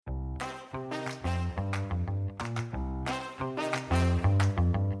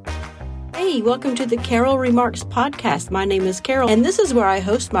Hey, welcome to the Carol Remarks podcast. My name is Carol, and this is where I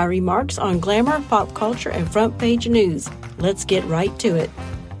host my remarks on glamour, pop culture, and front page news. Let's get right to it.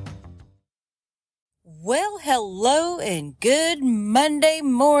 Well, hello and good Monday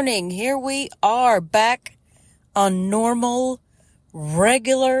morning. Here we are back on normal,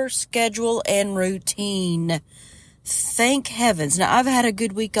 regular schedule and routine. Thank heavens. Now, I've had a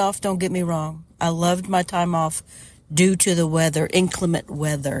good week off, don't get me wrong. I loved my time off due to the weather, inclement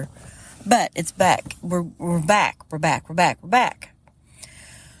weather. But it's back. We're back.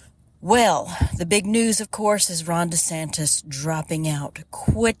 Well, the big news, of course, is Ron DeSantis dropping out,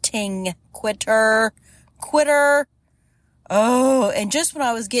 quitter. Oh, and just when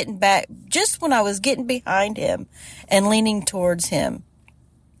I was getting behind him and leaning towards him,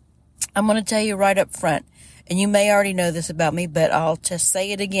 I'm going to tell you right up front, and you may already know this about me, but I'll just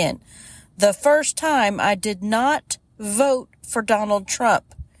say it again. The first time I did not vote for Donald Trump.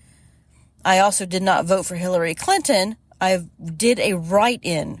 I also did not vote for Hillary Clinton. I did a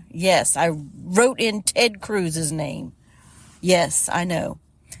write-in. Yes, I wrote in Ted Cruz's name. Yes, I know.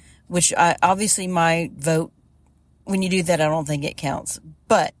 Which obviously my vote, when you do that, I don't think it counts.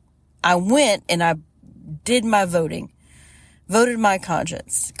 But I went and I did my voting. Voted my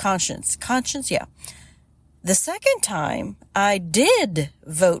conscience, yeah. The second time, I did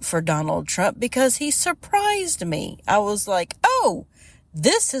vote for Donald Trump because he surprised me. I was like, oh,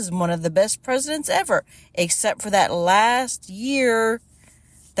 this is one of the best presidents ever, except for that last year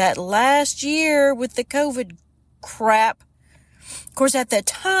with the COVID crap. Of course, at that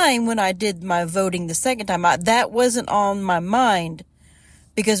time when I did my voting the second time, that wasn't on my mind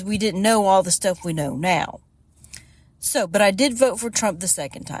because we didn't know all the stuff we know now. So, but I did vote for Trump the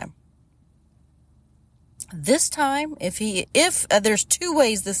second time. This time, if there's two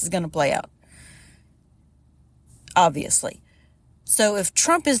ways this is going to play out, obviously. So if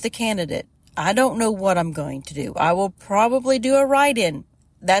Trump is the candidate, I don't know what I'm going to do. I will probably do a write-in.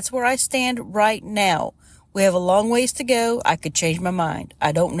 That's where I stand right now. We have a long ways to go. I could change my mind.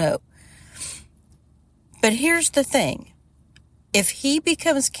 I don't know. But here's the thing. If he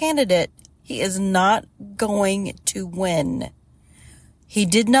becomes candidate, he is not going to win. He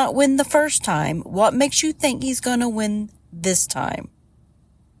did not win the first time. What makes you think he's going to win this time?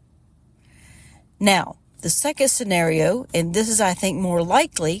 Now, the second scenario, and this is, I think, more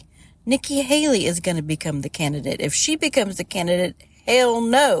likely, Nikki Haley is going to become the candidate. If she becomes the candidate, hell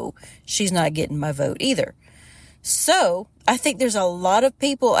no, she's not getting my vote either. So, I think there's a lot of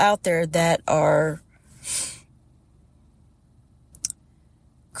people out there that are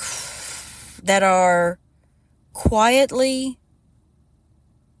quietly,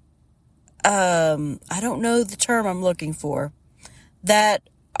 I don't know the term I'm looking for, that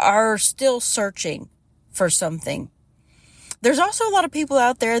are still searching for something. There's also a lot of people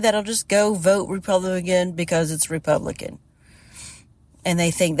out there that'll just go vote Republican because it's Republican. And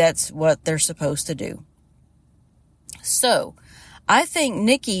they think that's what they're supposed to do. So, I think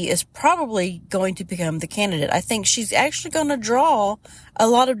Nikki is probably going to become the candidate. I think she's actually going to draw a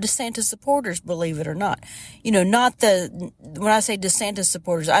lot of DeSantis supporters, believe it or not. You know, when I say DeSantis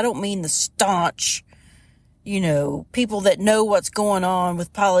supporters, I don't mean the staunch, people that know what's going on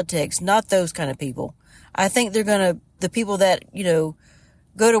with politics, not those kind of people. I think the people that,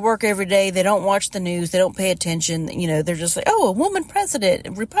 go to work every day, they don't watch the news, they don't pay attention, they're just like, oh, a woman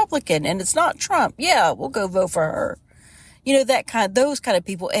president, Republican, and it's not Trump. Yeah, we'll go vote for her. Those kind of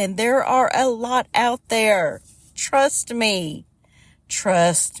people. And there are a lot out there. Trust me.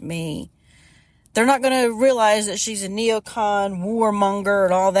 They're not going to realize that she's a neocon, warmonger,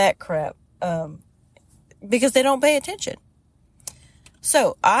 and all that crap, because they don't pay attention.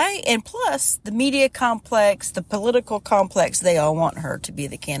 So and plus the media complex, the political complex, they all want her to be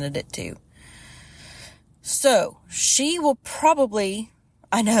the candidate too. So she will probably,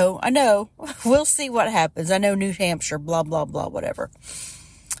 I know, we'll see what happens. I know New Hampshire, blah, blah, blah, whatever.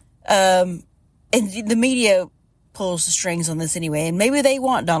 And the media pulls the strings on this anyway, and maybe they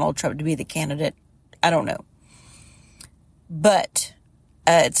want Donald Trump to be the candidate. I don't know. But,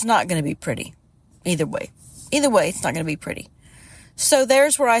 it's not going to be pretty. Either way, it's not going to be pretty. So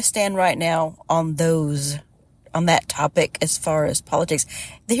there's where I stand right now on that topic as far as politics.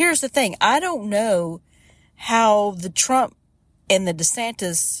 Here's the thing. I don't know how the Trump and the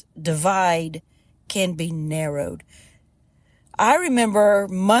DeSantis divide can be narrowed. I remember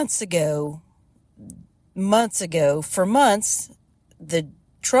months ago, for months, the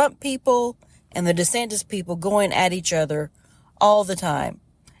Trump people and the DeSantis people going at each other all the time.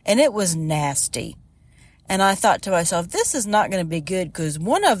 And it was nasty. And I thought to myself, this is not going to be good because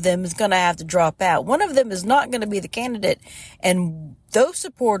one of them is going to have to drop out. One of them is not going to be the candidate. And those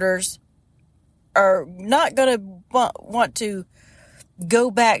supporters are not going to want to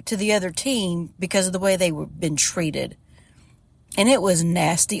go back to the other team because of the way they were been treated. And it was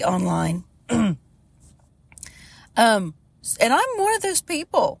nasty online. And I'm one of those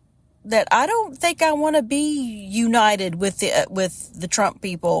people that I don't think I want to be united with the Trump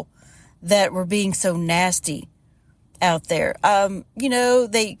people that were being so nasty out there.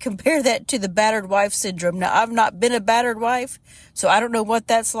 They compare that to the battered wife syndrome. Now, I've not been a battered wife, so I don't know what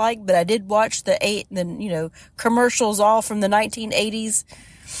that's like, but I did watch the commercials all from the 1980s.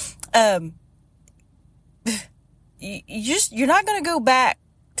 You're not going to go back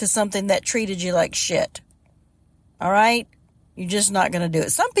to something that treated you like shit. All right? You're just not going to do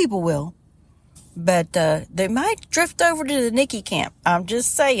it. Some people will, but they might drift over to the Nikki camp. I'm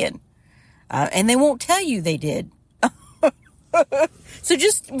just saying. And they won't tell you they did. So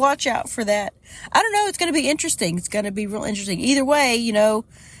just watch out for that. I don't know. It's going to be interesting. It's going to be real interesting. Either way,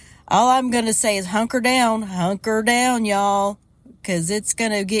 all I'm going to say is hunker down, y'all, because it's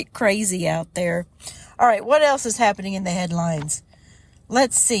going to get crazy out there. All right. What else is happening in the headlines?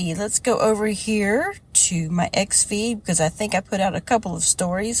 Let's see. Let's go over here to my X feed because I think I put out a couple of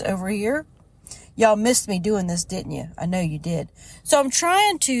stories over here. Y'all missed me doing this, didn't you? I know you did. So I'm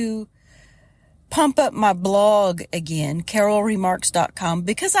trying to pump up my blog again, carolremarks.com,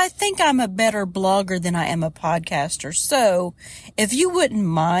 because I think I'm a better blogger than I am a podcaster. So if you wouldn't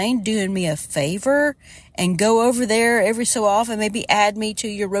mind doing me a favor and go over there every so often, maybe add me to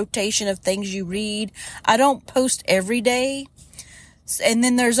your rotation of things you read. I don't post every day. And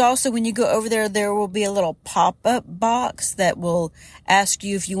then there's also, when you go over there, there will be a little pop-up box that will ask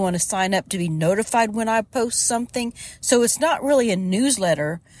you if you want to sign up to be notified when I post something. So it's not really a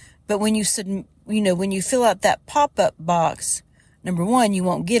newsletter, but when you fill out that pop-up box, number one, you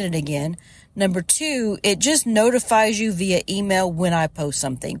won't get it again. Number two, it just notifies you via email when I post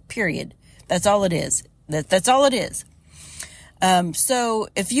something, period. That's all it is. That's all it is. So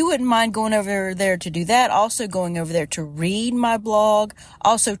if you wouldn't mind going over there to do that, also going over there to read my blog,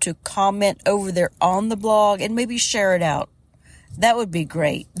 also to comment over there on the blog and maybe share it out. That would be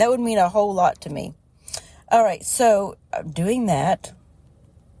great. That would mean a whole lot to me. All right. So I'm doing that.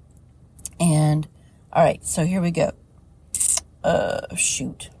 And all right. So here we go.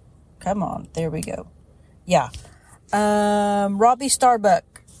 Shoot. Come on. There we go. Yeah. Robbie Starbuck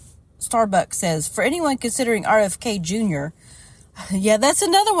says, for anyone considering RFK Jr., yeah, that's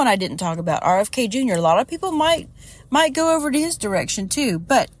another one I didn't talk about. RFK Jr. A lot of people might go over to his direction too.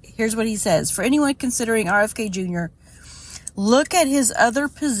 But here's what he says. For anyone considering RFK Jr., look at his other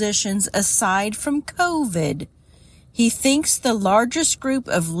positions aside from COVID. He thinks the largest group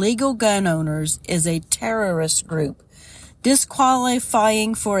of legal gun owners is a terrorist group,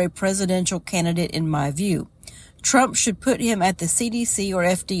 disqualifying for a presidential candidate in my view. Trump should put him at the CDC or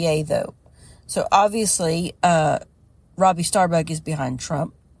FDA though. So obviously, Robbie Starbuck is behind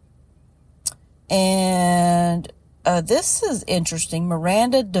Trump. And this is interesting.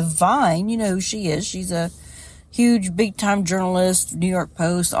 Miranda Devine, you know who she is. She's a huge, big-time journalist, New York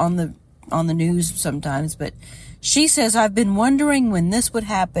Post, on the news sometimes. But she says, I've been wondering when this would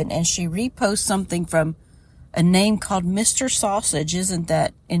happen. And she reposts something from a name called Mr. Sausage. Isn't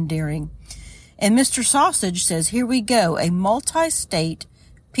that endearing? And Mr. Sausage says, here we go. A multi-state,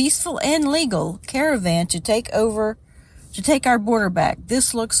 peaceful and legal caravan to take our border back.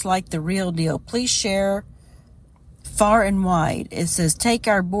 This looks like the real deal. Please share far and wide. It says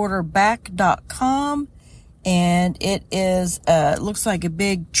takeourborderback.com, and it is looks like a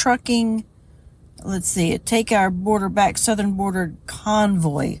big trucking, let's see, Take Our Border Back Southern Border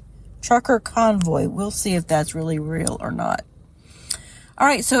Convoy, trucker convoy. We'll see if that's really real or not. All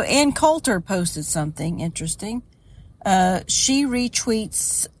right, so Ann Coulter posted something interesting. She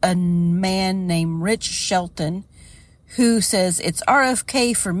retweets a man named Rich Shelton, who says, it's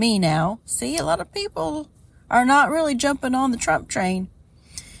RFK for me now. See, a lot of people are not really jumping on the Trump train.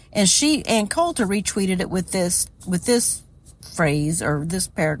 And Ann Coulter retweeted it with this phrase or this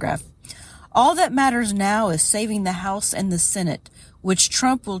paragraph. All that matters now is saving the House and the Senate, which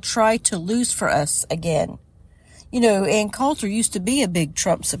Trump will try to lose for us again. You know, Ann Coulter used to be a big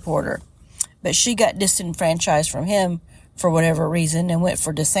Trump supporter, but she got disenfranchised from him for whatever reason and went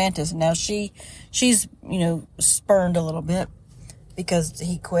for DeSantis. Now she's, spurned a little bit because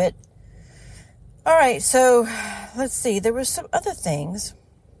he quit. All right. So let's see. There was some other things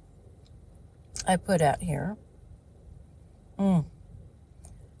I put out here. Another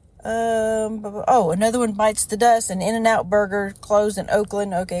one bites the dust. An In-N-Out burger closed in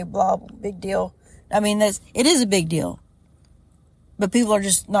Oakland. Okay. Blah, big deal. I mean, it is a big deal. But people are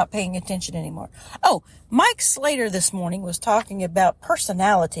just not paying attention anymore. Oh, Mike Slater this morning was talking about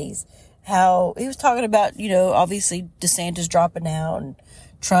personalities. how he was talking about, obviously DeSantis dropping out and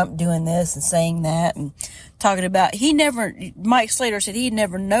Trump doing this and saying that, and talking about Mike Slater said he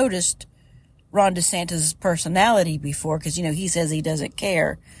never noticed Ron DeSantis' personality before, because, he says he doesn't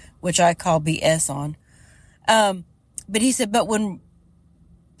care, which I call BS on. But he said, but when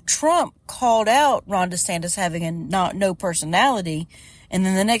Trump called out Ron DeSantis having no personality, and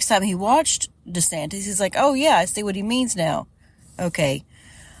then the next time he watched DeSantis, he's like, oh yeah, I see what he means now. Okay.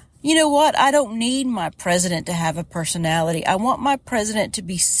 You know what? I don't need my president to have a personality. I want my president to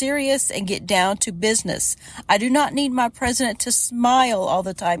be serious and get down to business. I do not need my president to smile all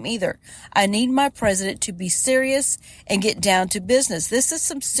the time either. I need my president to be serious and get down to business. This is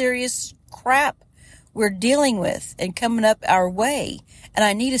some serious crap we're dealing with and coming up our way. And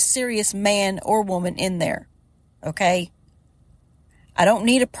I need a serious man or woman in there. Okay? I don't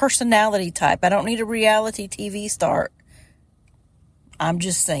need a personality type. I don't need a reality TV star. I'm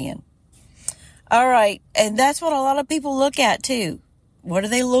just saying. All right. And that's what a lot of people look at too. What do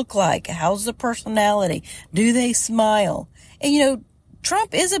they look like? How's the personality? Do they smile? And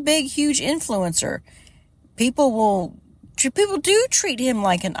Trump is a big, huge influencer. People do treat him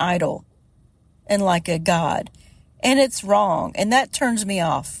like an idol and like a god. And it's wrong. And that turns me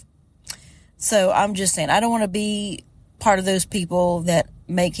off. So I'm just saying, I don't want to be part of those people that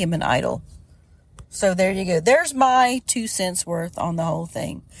make him an idol. So there you go. There's my 2 cents worth on the whole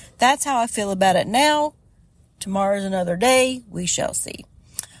thing. That's how I feel about it now. Tomorrow's another day. We shall see.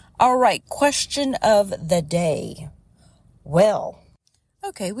 All right. Question of the day. Well,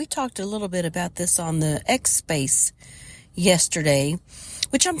 okay. We talked a little bit about this on the X Space yesterday,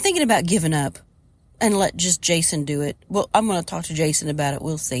 which I'm thinking about giving up and let just Jason do it. Well, I'm going to talk to Jason about it.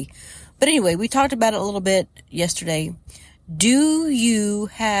 We'll see. But anyway, we talked about it a little bit yesterday. Do you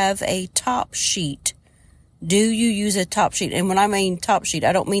have a top sheet? Do you use a top sheet? And when I mean top sheet,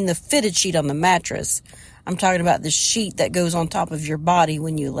 I don't mean the fitted sheet on the mattress. I'm talking about the sheet that goes on top of your body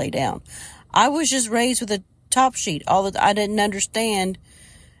when you lay down. I was just raised with a top sheet. I didn't understand.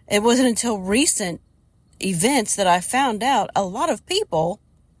 It wasn't until recent events that I found out a lot of people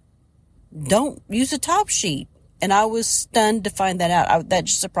don't use a top sheet. And I was stunned to find that out. That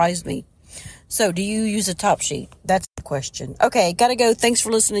just surprised me. So, do you use a top sheet? That's the question. Okay, gotta go. Thanks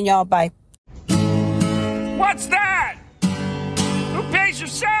for listening, y'all. Bye. What's that? Who pays your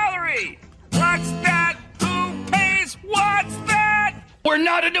salary? What's that? Who pays? What's that? We're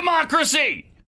not a democracy!